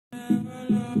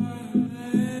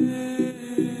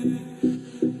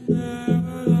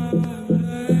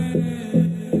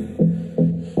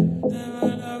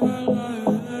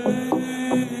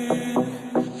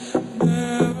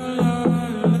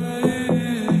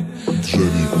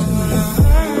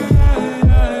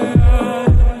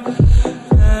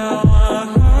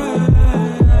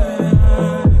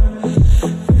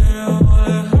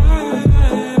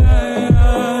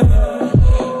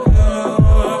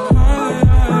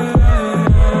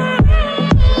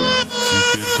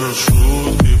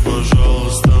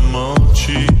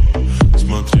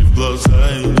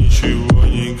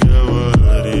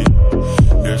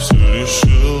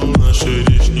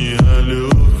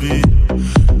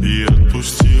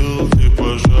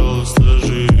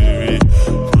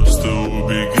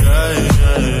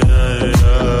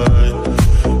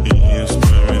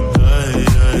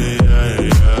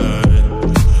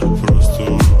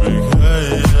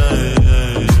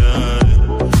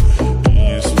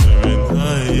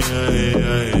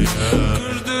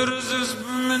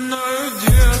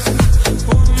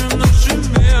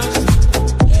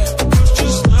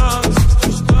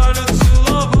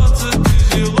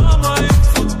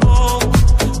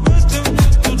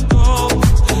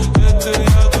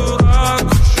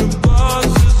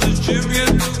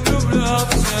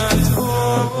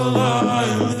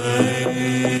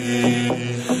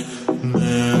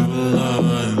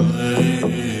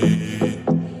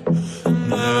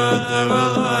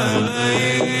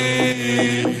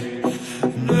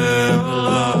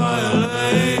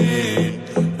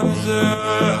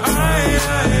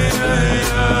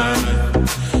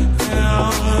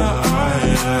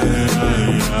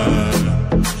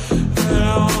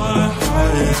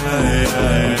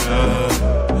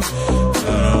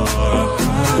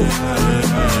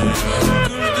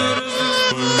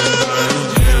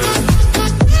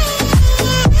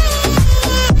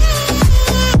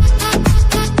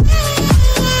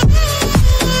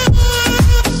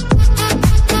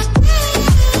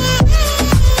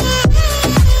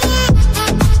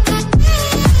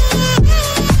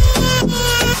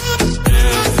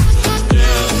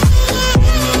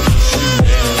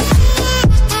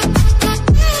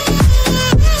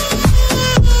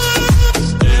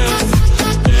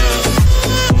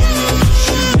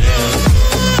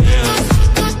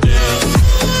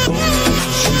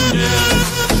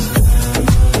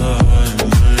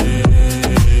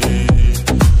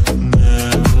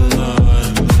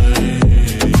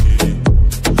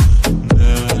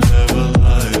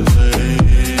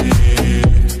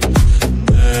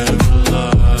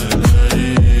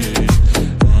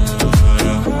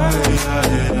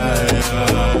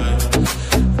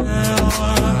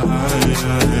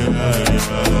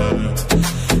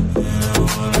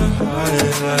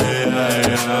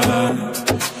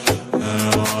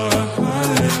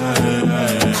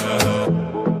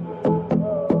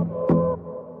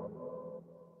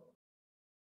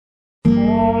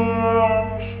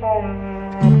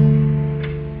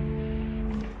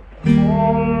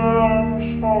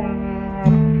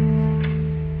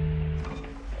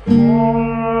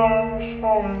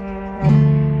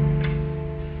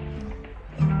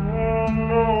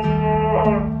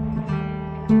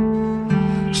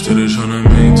Still tryna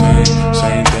maintain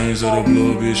same things that a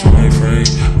blow bitch might frame.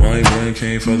 My brain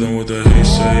can't fathom what the hate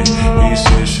say. He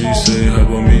say, she say, how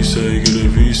about me say? Get a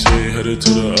V say, headed to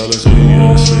the islands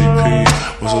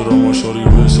ASAP. Was it on my shorty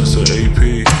wrist? That's an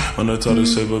AP. On the top to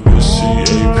save a bitch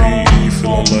CAPE.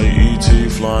 Feeling like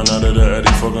ET, flying out of the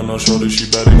Addy. Fucking on shorty, she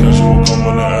better catch you will come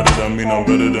when I added. I mean I'm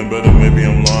better than better, maybe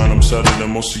I'm lying. I'm sadder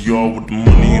than most of y'all with the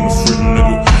money and the freedom,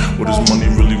 nigga. What is money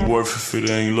really worth if it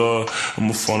ain't love?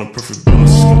 I'ma find a perfect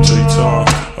balance, it's gonna take time.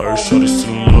 I heard shorty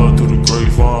still in love through the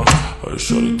grapevine. I heard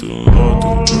shorty still in love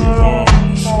through the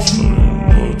grapevine. Shorty in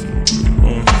love through the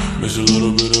grapevine. Mix a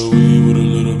little bit of weed with a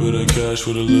little bit of cash,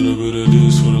 with a little bit of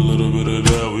this, with a little bit of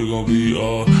that. We gon' be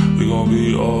all, we gon'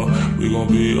 be all, we gon'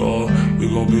 be all, we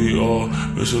gon' be all.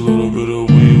 Mix a little bit of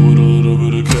weed with a little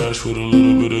bit of cash, with a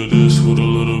little bit of this, with a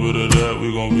little bit of that. We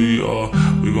gon' be all,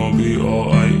 we gon' be all,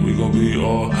 aight, we gon' be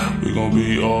all, we gon'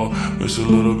 be all. Mix a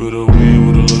little bit of weed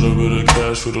with a little bit of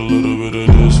cash, with a little bit of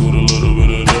this, with a little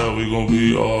bit of that. We gon'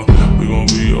 be all, we gon'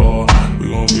 be all, we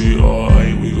gon' be all,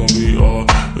 aight, we gon' be all.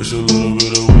 Mix a little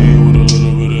bit of weed with a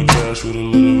little bit of cash, with a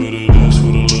little bit of this,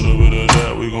 with a little bit of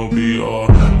that. We gon' be all,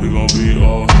 we gon' be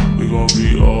all, we gon'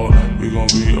 be all, we gon'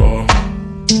 be all.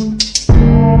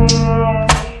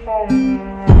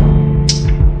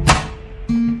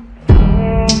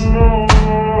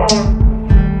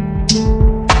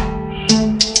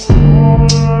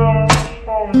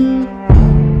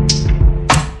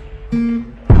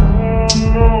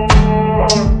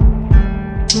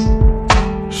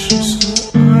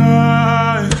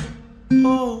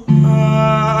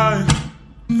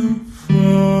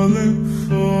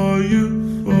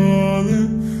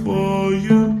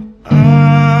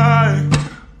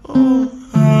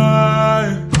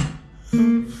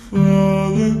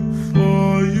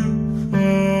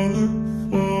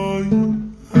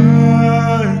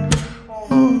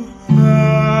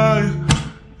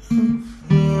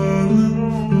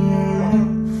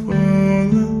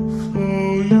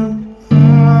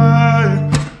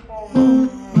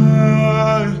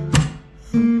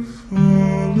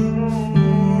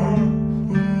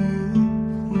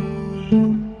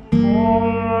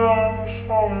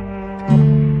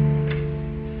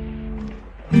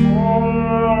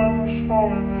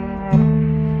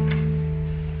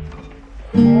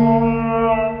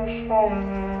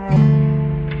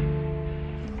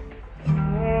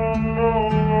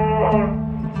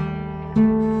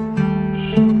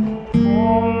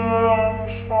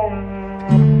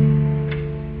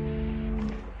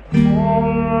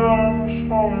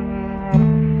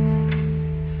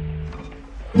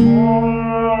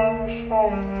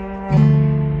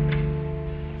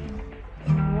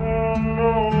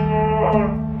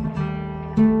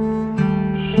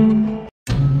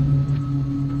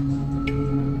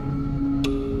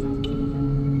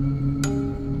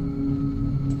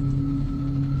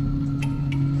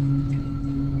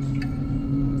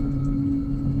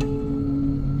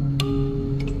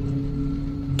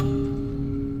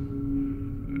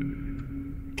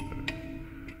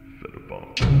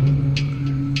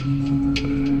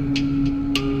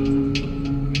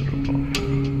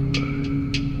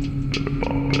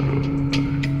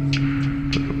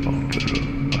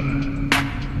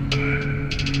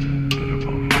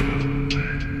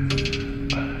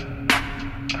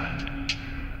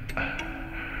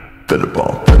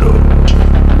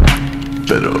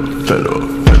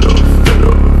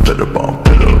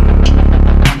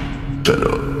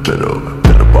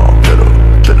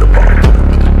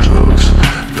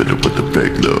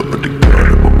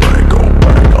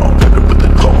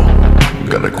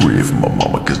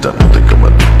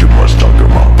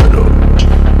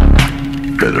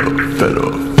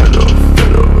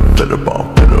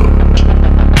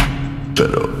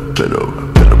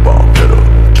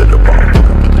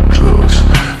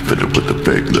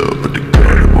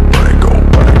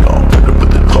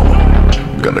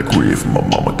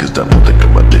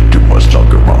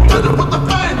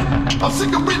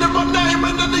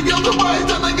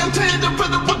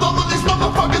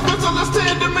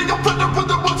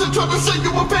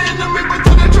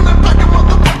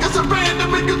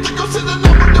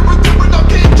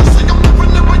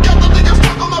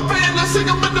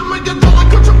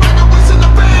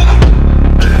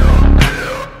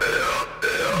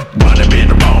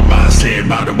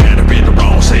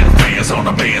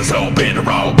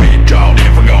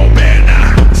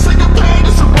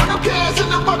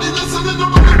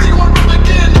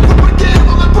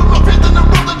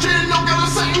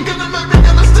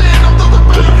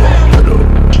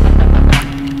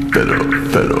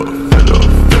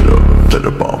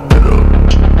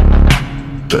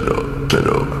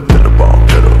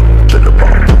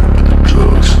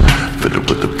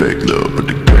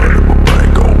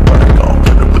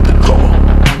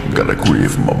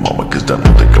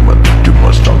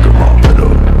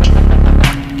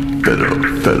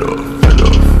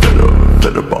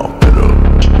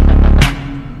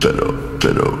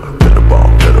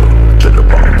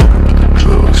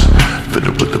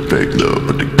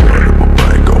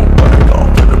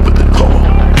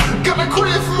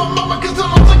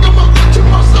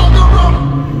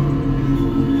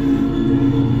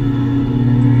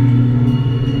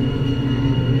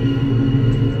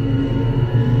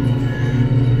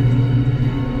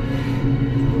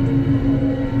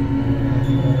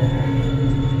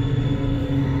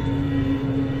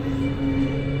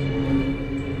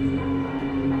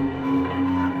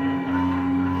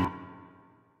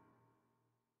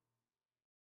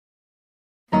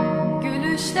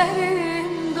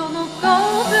 Gülüşlerin donup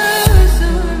kaldı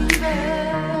yüzümde,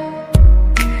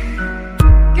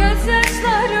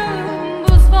 gözyaşlarım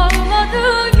buz bağladı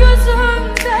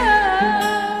gözümde.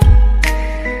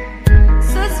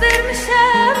 Söz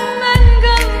vermişem ben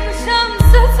kalmışam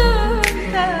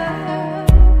sözümde.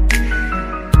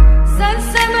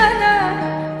 Sense bana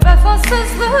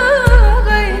vefasızlık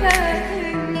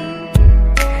eyledin,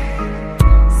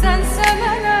 sense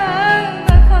bana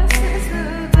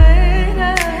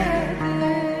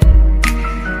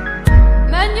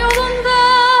ben yolunda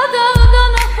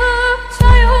dağdan akıp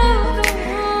çay oldum,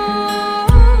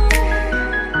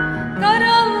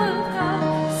 karanlıkta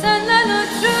senden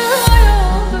ötürü ay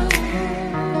oldum.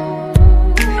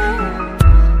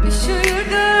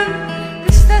 Üşürdüm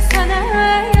kışta sana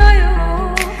yay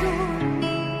oldum.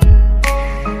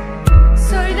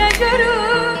 Söyle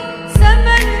görüm sen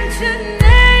benim için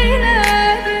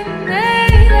neyledin,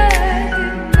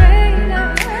 neyledin,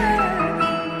 neyledin.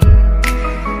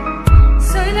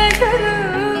 Söyle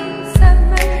görüm sen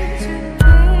benim için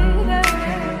neyledin.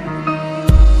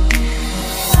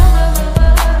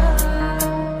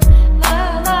 La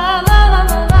la la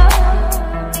la la la,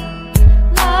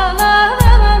 la la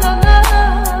la la la la,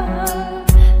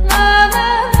 la la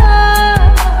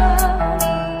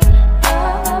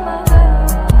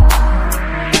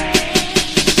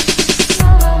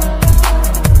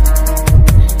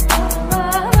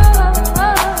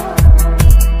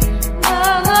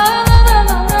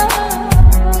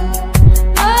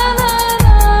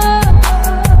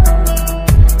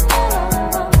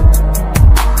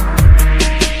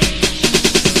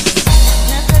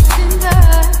nefesinde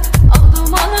ak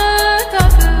dumanı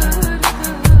tatırdım,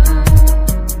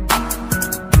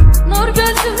 nur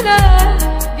gözümle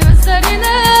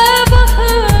gözlerine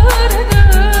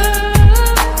bakırdım.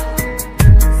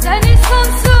 Seni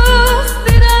sonsuz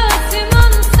bir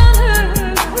asiman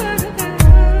sanırdım.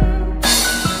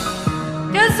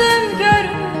 Gözüm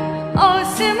görür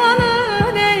asimanı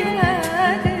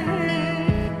neyledi,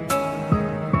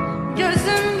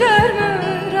 gözüm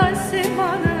görmür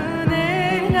asimanı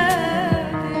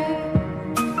neyledi.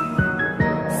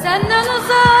 Senden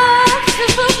uzak